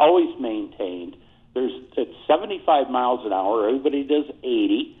 It's always maintained. It's 75 miles an hour. Everybody does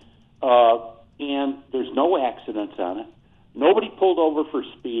 80, and there's no accidents on it. Nobody pulled over for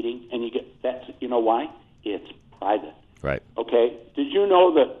speeding, and you know why? It's private. Right. Okay. Did you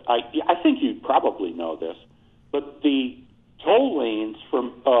know that? I think you probably know this, but the toll lanes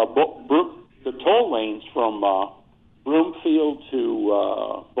from Broomfield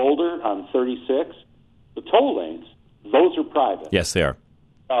to Boulder on 36, the toll lanes, those are private. Yes, they are.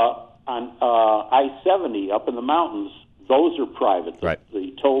 On I-70 up in the mountains, those are private. Right.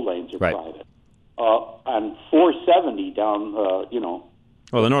 The toll lanes are right. private. On 470 down, Well,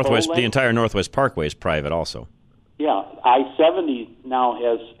 the entire Northwest Parkway is private also. Yeah, I-70 now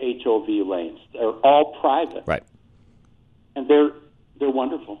has HOV lanes. They're all private. Right. And they're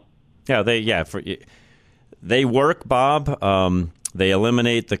wonderful. Yeah, they work, Bob. They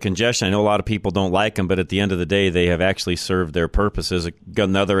eliminate the congestion. I know a lot of people don't like them, but at the end of the day, they have actually served their purposes.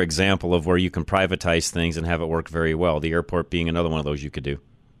 Another example of where you can privatize things and have it work very well. The airport being another one of those you could do.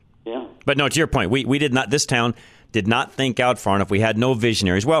 Yeah. But no, to your point, we did not. This town did not think out far enough. We had no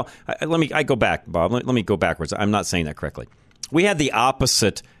visionaries. Well, I go back, Bob. Let me go backwards. I'm not saying that correctly. We had the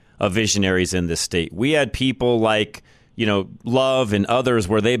opposite of visionaries in this state. We had people like, Love and others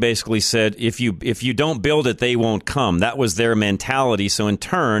where they basically said, if you don't build it, they won't come. That was their mentality. So in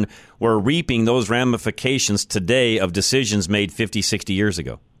turn, we're reaping those ramifications today of decisions made 50, 60 years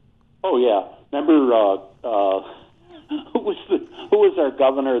ago. Oh, yeah. Remember, who was our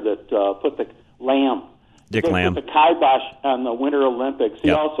governor that put the Lamb? Dick Lamb. Put the kibosh on the Winter Olympics. He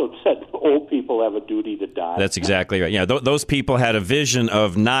Yep. also said old people have a duty to die. That's exactly right. Yeah, those people had a vision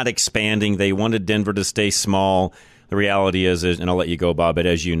of not expanding. They wanted Denver to stay small. The reality is, and I'll let you go, Bob, but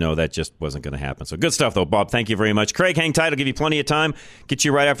as you know, that just wasn't going to happen. So good stuff, though, Bob. Thank you very much. Craig, hang tight. I'll give you plenty of time. Get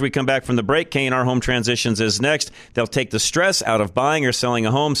you right after we come back from the break. K&R Home Transitions is next. They'll take the stress out of buying or selling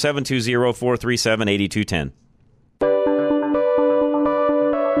a home. 720-437-8210.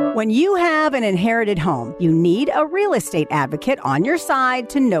 When you have an inherited home, you need a real estate advocate on your side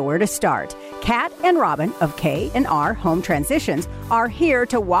to know where to start. Kat and Robin of K&R Home Transitions are here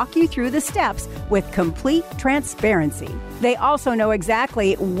to walk you through the steps with complete transparency. They also know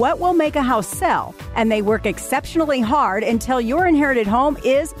exactly what will make a house sell, and they work exceptionally hard until your inherited home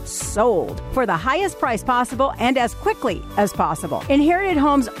is sold for the highest price possible and as quickly as possible. Inherited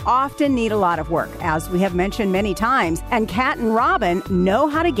homes often need a lot of work, as we have mentioned many times, and Kat and Robin know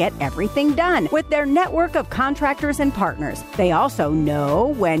how to get everything done with their network of contractors and partners. They also know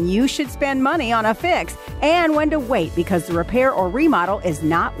when you should spend money on a fix and when to wait because the repair or remodel is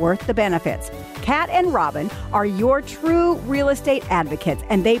not worth the benefits. Kat and Robin are your true real estate advocates,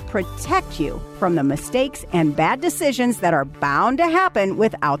 and they protect you from the mistakes and bad decisions that are bound to happen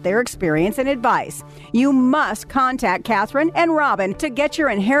without their experience and advice. You must contact Catherine and Robin to get your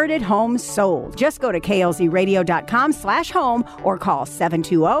inherited home sold. Just go to klzradio.com/home or call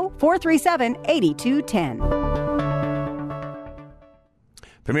 720-437-8210.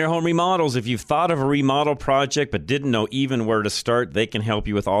 Premier Home Remodels. If you've thought of a remodel project but didn't know even where to start, they can help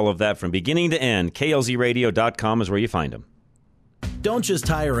you with all of that from beginning to end. klzradio.com is where you find them. Don't just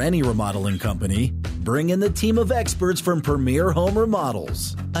hire any remodeling company. Bring in the team of experts from Premier Home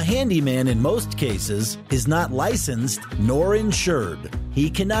Remodels. A handyman in most cases is not licensed nor insured.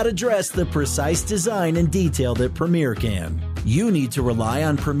 He cannot address the precise design and detail that Premier can. You need to rely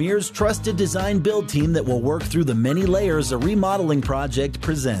on Premier's trusted design build team that will work through the many layers a remodeling project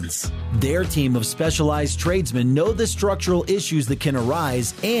presents. Their team of specialized tradesmen know the structural issues that can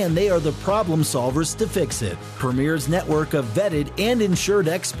arise, and they are the problem solvers to fix it. Premier's network of vetted and insured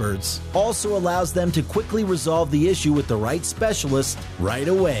experts also allows them to quickly resolve the issue with the right specialist right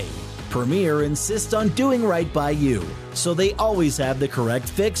away. Premier insists on doing right by you, so they always have the correct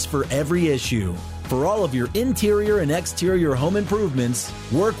fix for every issue. For all of your interior and exterior home improvements,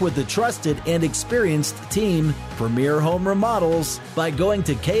 work with the trusted and experienced team, Premier Home Remodels, by going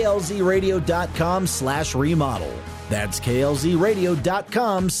to klzradio.com/remodel. That's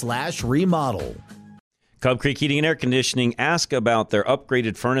klzradio.com/remodel. Cub Creek Heating and Air Conditioning. Ask about their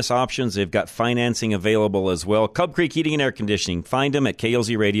upgraded furnace options. They've got financing available as well. Cub Creek Heating and Air Conditioning. Find them at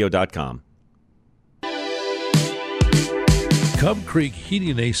klzradio.com. Cub Creek Heating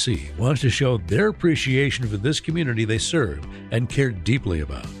and AC wants to show their appreciation for this community they serve and care deeply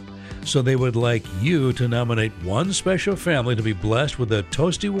about. So they would like you to nominate one special family to be blessed with a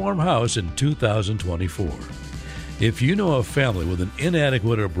toasty warm house in 2024. If you know a family with an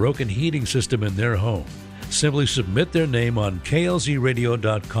inadequate or broken heating system in their home, simply submit their name on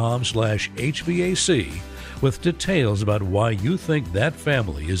klzradio.com/HVAC with details about why you think that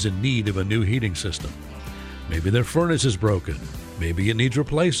family is in need of a new heating system. Maybe their furnace is broken. Maybe it needs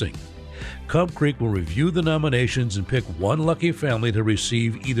replacing. Cub Creek will review the nominations and pick one lucky family to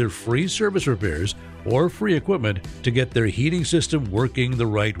receive either free service repairs or free equipment to get their heating system working the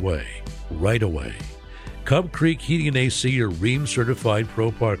right way, right away. Cub Creek Heating and AC are Rheem certified pro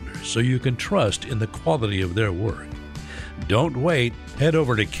partners, so you can trust in the quality of their work. Don't wait. Head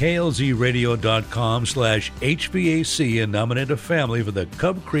over to klzradio.com/HVAC and nominate a family for the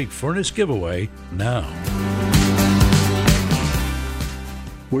Cub Creek Furnace Giveaway now.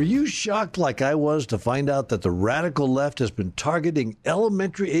 Were you shocked like I was to find out that the radical left has been targeting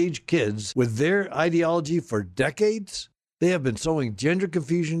elementary-age kids with their ideology for decades? They have been sowing gender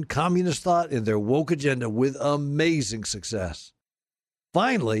confusion, communist thought, in their woke agenda with amazing success.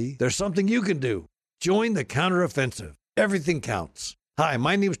 Finally, there's something you can do. Join the counteroffensive. Everything counts. Hi,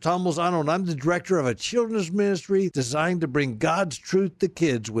 my name is Tom Lozano, and I'm the director of a children's ministry designed to bring God's truth to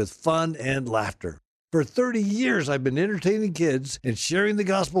kids with fun and laughter. For 30 years, I've been entertaining kids and sharing the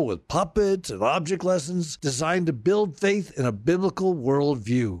gospel with puppets and object lessons designed to build faith in a biblical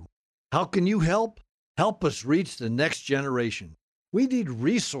worldview. How can you help? Help us reach the next generation. We need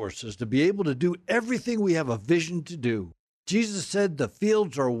resources to be able to do everything we have a vision to do. Jesus said the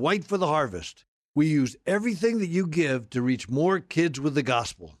fields are white for the harvest. We use everything that you give to reach more kids with the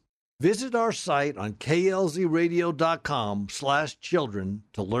gospel. Visit our site on klzradio.com/children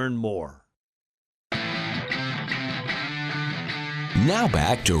to learn more. Now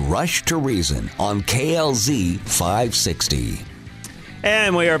back to Rush to Reason on KLZ 560.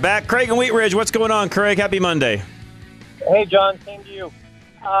 And we are back. Craig and Wheat Ridge, what's going on, Craig? Happy Monday. Hey, John, same to you.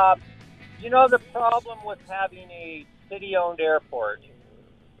 You know the problem with having a city-owned airport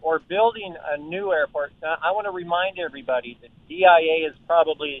or building a new airport? I want to remind everybody that DIA is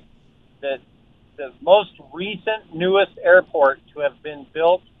probably the most recent, newest airport to have been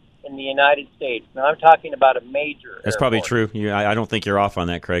built in the United States. Now, I'm talking about a major That's airport. probably true. I don't think you're off on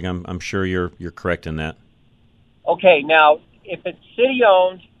that, Craig. I'm sure you're correct in that. Okay, now, if it's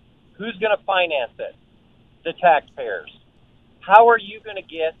city-owned, who's going to finance it? The taxpayers. How are you going to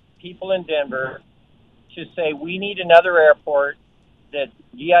get people in Denver to say, we need another airport, that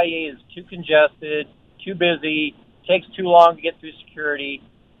DIA is too congested, too busy, takes too long to get through security,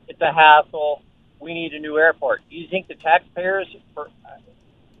 it's a hassle, we need a new airport? Do you think the taxpayers are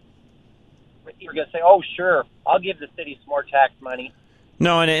going to say, oh, sure, I'll give the city some more tax money?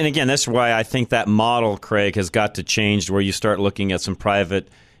 No, and again, that's why I think that model, Craig, has got to change, where you start looking at some private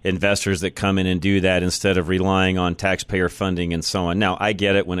investors that come in and do that instead of relying on taxpayer funding and so on. Now, I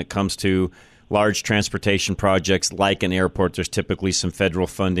get it when it comes to large transportation projects like an airport. There's typically some federal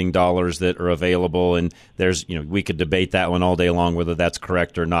funding dollars that are available, and there's, we could debate that one all day long, whether that's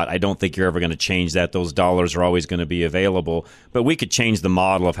correct or not. I don't think you're ever going to change that. Those dollars are always going to be available, but we could change the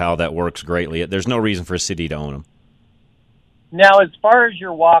model of how that works greatly. There's no reason for a city to own them. Now, as far as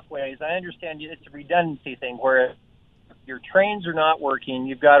your walkways, I understand it's a redundancy thing where if your trains are not working,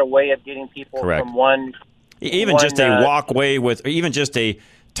 you've got a way of getting people Correct. from one... Even just a walkway with, or even just a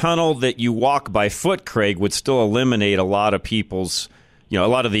tunnel that you walk by foot, Craig, would still eliminate a lot of people's, a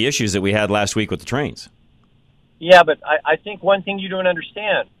lot of the issues that we had last week with the trains. Yeah, but I think one thing you don't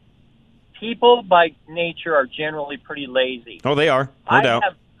understand, people by nature are generally pretty lazy. Oh, they are, no doubt.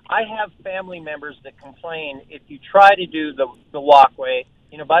 I have family members that complain if you try to do the walkway,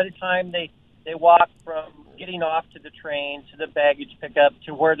 by the time they walk from getting off to the train, to the baggage pickup,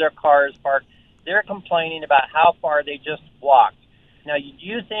 to where their car is parked, they're complaining about how far they just walked. Now, do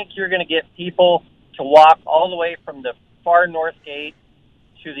you think you're going to get people to walk all the way from the far north gate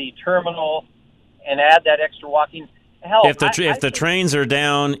to the terminal and add that extra walking? Hell, if the trains are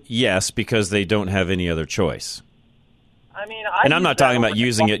down, yes, because they don't have any other choice. I mean, I'm not talking about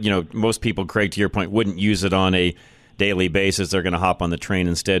using it. Most people, Craig, to your point, wouldn't use it on a daily basis. They're going to hop on the train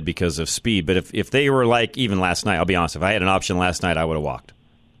instead because of speed. But if they were like, even last night, I'll be honest, if I had an option last night, I would have walked.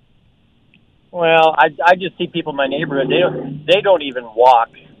 Well, I just see people in my neighborhood. They don't even walk.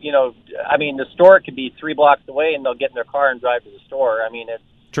 I mean, the store could be 3 blocks away, and they'll get in their car and drive to the store. I mean, it's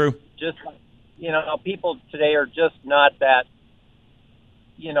true. Just people today are just not that.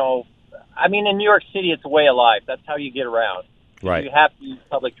 I mean, in New York City, it's a way of life. That's how you get around. Right. You have to use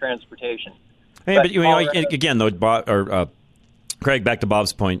public transportation. Hey, but again, though, Craig, back to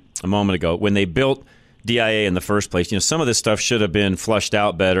Bob's point a moment ago, when they built DIA in the first place, some of this stuff should have been flushed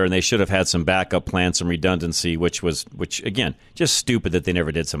out better, and they should have had some backup plans, some redundancy, which again, just stupid that they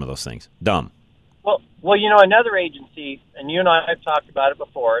never did some of those things. Dumb. Well, another agency, and you and I have talked about it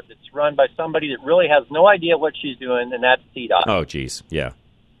before, that's run by somebody that really has no idea what she's doing, and that's CDOT. Oh, geez. Yeah.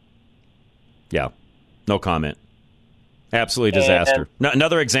 Yeah. No comment. Absolutely disaster.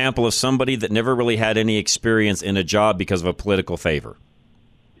 Another example of somebody that never really had any experience in a job because of a political favor.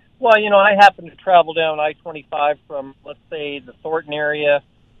 Well, I happen to travel down I-25 from, let's say, the Thornton area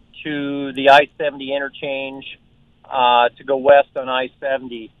to the I-70 interchange to go west on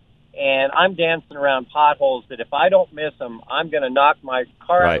I-70. And I'm dancing around potholes that if I don't miss them, I'm going to knock my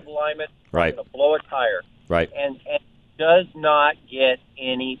car out of alignment. Right. I'm going to blow a tire. Right. And it does not get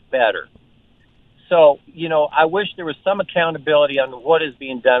any better. So, I wish there was some accountability on what is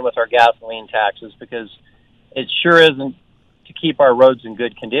being done with our gasoline taxes, because it sure isn't to keep our roads in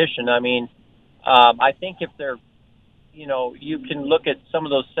good condition. I mean, I think if they're, you can look at some of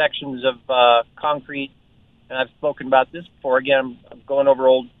those sections of concrete, and I've spoken about this before. Again, I'm going over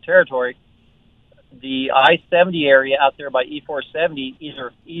old territory. The I-70 area out there by E-470,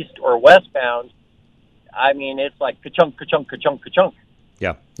 either east or westbound, I mean, it's like ka-chunk, ka-chunk, ka-chunk, ka-chunk.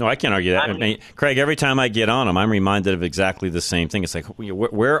 Yeah. No, I can't argue that. I mean, Craig, every time I get on them, I'm reminded of exactly the same thing. It's like,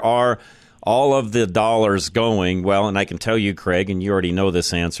 where are all of the dollars going? Well, and I can tell you, Craig, and you already know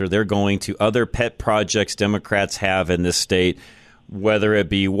this answer, they're going to other pet projects Democrats have in this state, whether it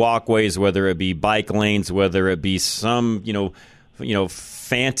be walkways, whether it be bike lanes, whether it be some,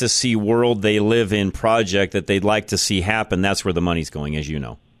 fantasy world they live in project that they'd like to see happen. That's where the money's going, as you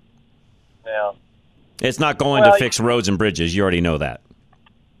know. Yeah. It's not going to fix roads and bridges. You already know that.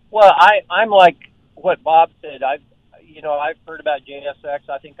 Well, I'm like what Bob said. I've heard about JSX.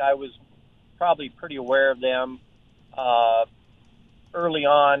 I think I was probably pretty aware of them early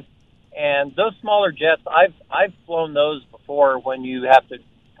on. And those smaller jets, I've flown those before when you have to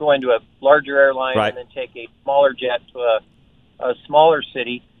go into a larger airline and then take a smaller jet to a smaller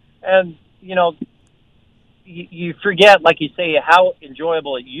city. And, you forget, like you say, how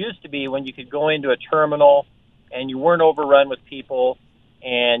enjoyable it used to be when you could go into a terminal and you weren't overrun with people,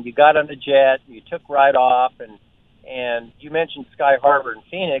 and you got on a jet, you took right off, and you mentioned Sky Harbor in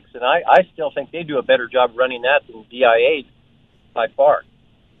Phoenix, and I still think they do a better job running that than DIA by far.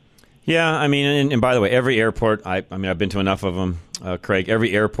 Yeah, I mean, and by the way, every airport, I've been to enough of them, Craig,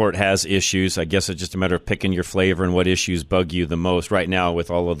 every airport has issues. I guess it's just a matter of picking your flavor and what issues bug you the most. Right now, with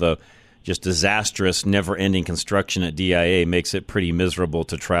all of the just disastrous, never-ending construction at DIA, makes it pretty miserable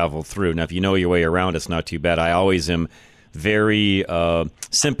to travel through. Now, if you know your way around, it's not too bad. I always am very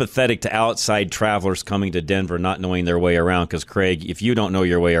sympathetic to outside travelers coming to Denver not knowing their way around, because, Craig, if you don't know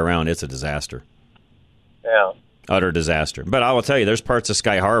your way around, it's a disaster. Yeah. Utter disaster. But I will tell you, there's parts of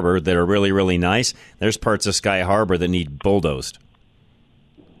Sky Harbor that are really, really nice. There's parts of Sky Harbor that need bulldozed.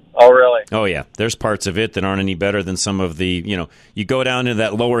 Oh, really? Oh, yeah. There's parts of it that aren't any better than some of the, you go down into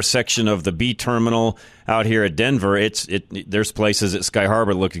that lower section of the B terminal out here at Denver, there's places at Sky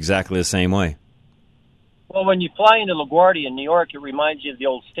Harbor that look exactly the same way. Well, when you fly into LaGuardia in New York, it reminds you of the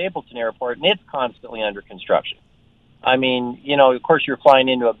old Stapleton Airport, and it's constantly under construction. I mean, of course, you're flying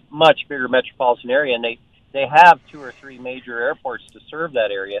into a much bigger metropolitan area, and they have 2 or 3 major airports to serve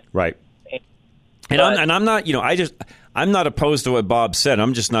that area. Right. And I'm not, I'm not opposed to what Bob said.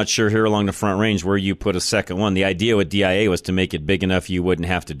 I'm just not sure here along the Front Range where you put a second one. The idea with DIA was to make it big enough you wouldn't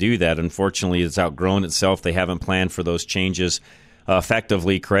have to do that. Unfortunately, it's outgrown itself. They haven't planned for those changes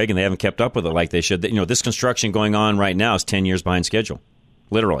effectively, Craig, and they haven't kept up with it like they should. This construction going on right now is 10 years behind schedule,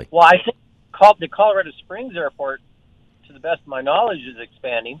 literally. Well, I think the Colorado Springs Airport, to the best of my knowledge, is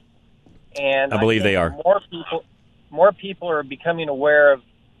expanding. And I believe they are. More people are becoming aware of,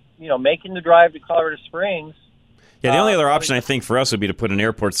 making the drive to Colorado Springs. Yeah, the only other option I think for us would be to put an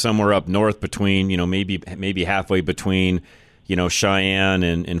airport somewhere up north between, maybe halfway between, Cheyenne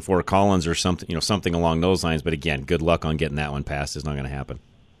and Fort Collins or something, something along those lines. But again, good luck on getting that one passed. It's not going to happen.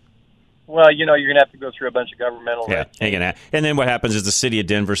 Well, you're going to have to go through a bunch of governmental. Yeah, and then what happens is the city of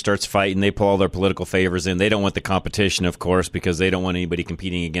Denver starts fighting. They pull all their political favors in. They don't want the competition, of course, because they don't want anybody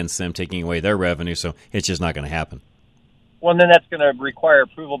competing against them, taking away their revenue. So it's just not going to happen. Well, and then that's going to require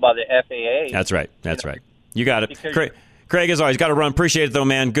approval by the FAA. That's right. You got it. Craig, as always, got to run. Appreciate it, though,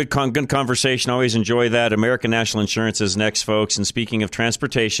 man. Good conversation. Always enjoy that. American National Insurance is next, folks. And speaking of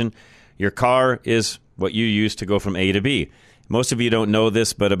transportation, your car is what you use to go from A to B. Most of you don't know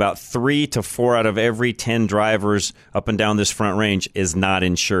this, but about 3 to 4 out of every 10 drivers up and down this Front Range is not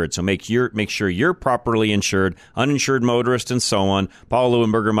insured. So make sure you're properly insured, uninsured motorist, and so on. Paul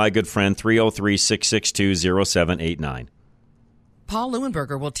Leuenberger, my good friend, 303-662-0789. Paul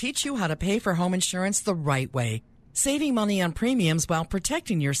Leuenberger will teach you how to pay for home insurance the right way, saving money on premiums while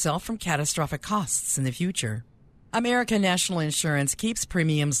protecting yourself from catastrophic costs in the future. American National Insurance keeps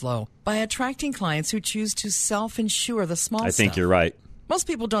premiums low by attracting clients who choose to self-insure the small stuff. I think you're right. Most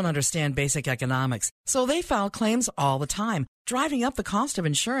people don't understand basic economics, so they file claims all the time, driving up the cost of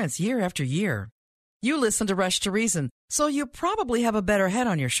insurance year after year. You listen to Rush to Reason, so you probably have a better head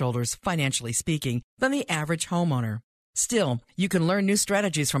on your shoulders, financially speaking, than the average homeowner. Still, you can learn new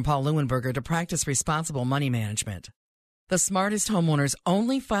strategies from Paul Leuenberger to practice responsible money management. The smartest homeowners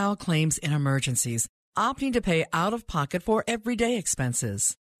only file claims in emergencies, opting to pay out of pocket for everyday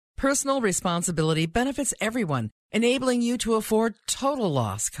expenses. Personal responsibility benefits everyone, enabling you to afford total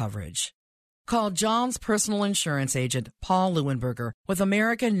loss coverage. Call John's personal insurance agent, Paul Leuenberger, with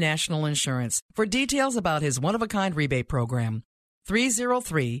American National Insurance for details about his one-of-a-kind rebate program.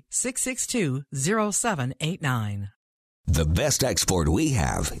 303-662-0789. The best export we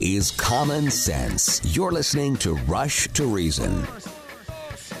have is common sense. You're listening to Rush to Reason.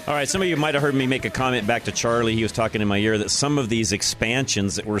 All right, some of you might have heard me make a comment back to Charlie. He was talking in my ear that some of these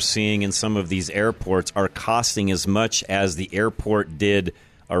expansions that we're seeing in some of these airports are costing as much as the airport did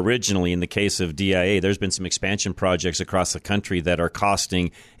originally. In the case of DIA, there's been some expansion projects across the country that are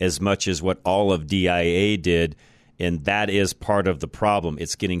costing as much as what all of DIA did. And that is part of the problem.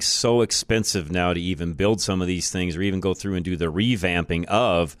 It's getting so expensive now to even build some of these things or even go through and do the revamping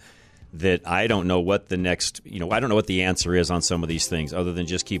of that. I don't know what the next, I don't know what the answer is on some of these things other than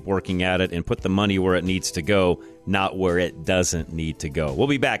just keep working at it and put the money where it needs to go, not where it doesn't need to go. We'll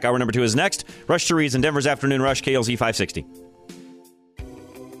be back. Hour number 2 is next. Rush to Reason, Denver's Afternoon Rush, KLZ 560.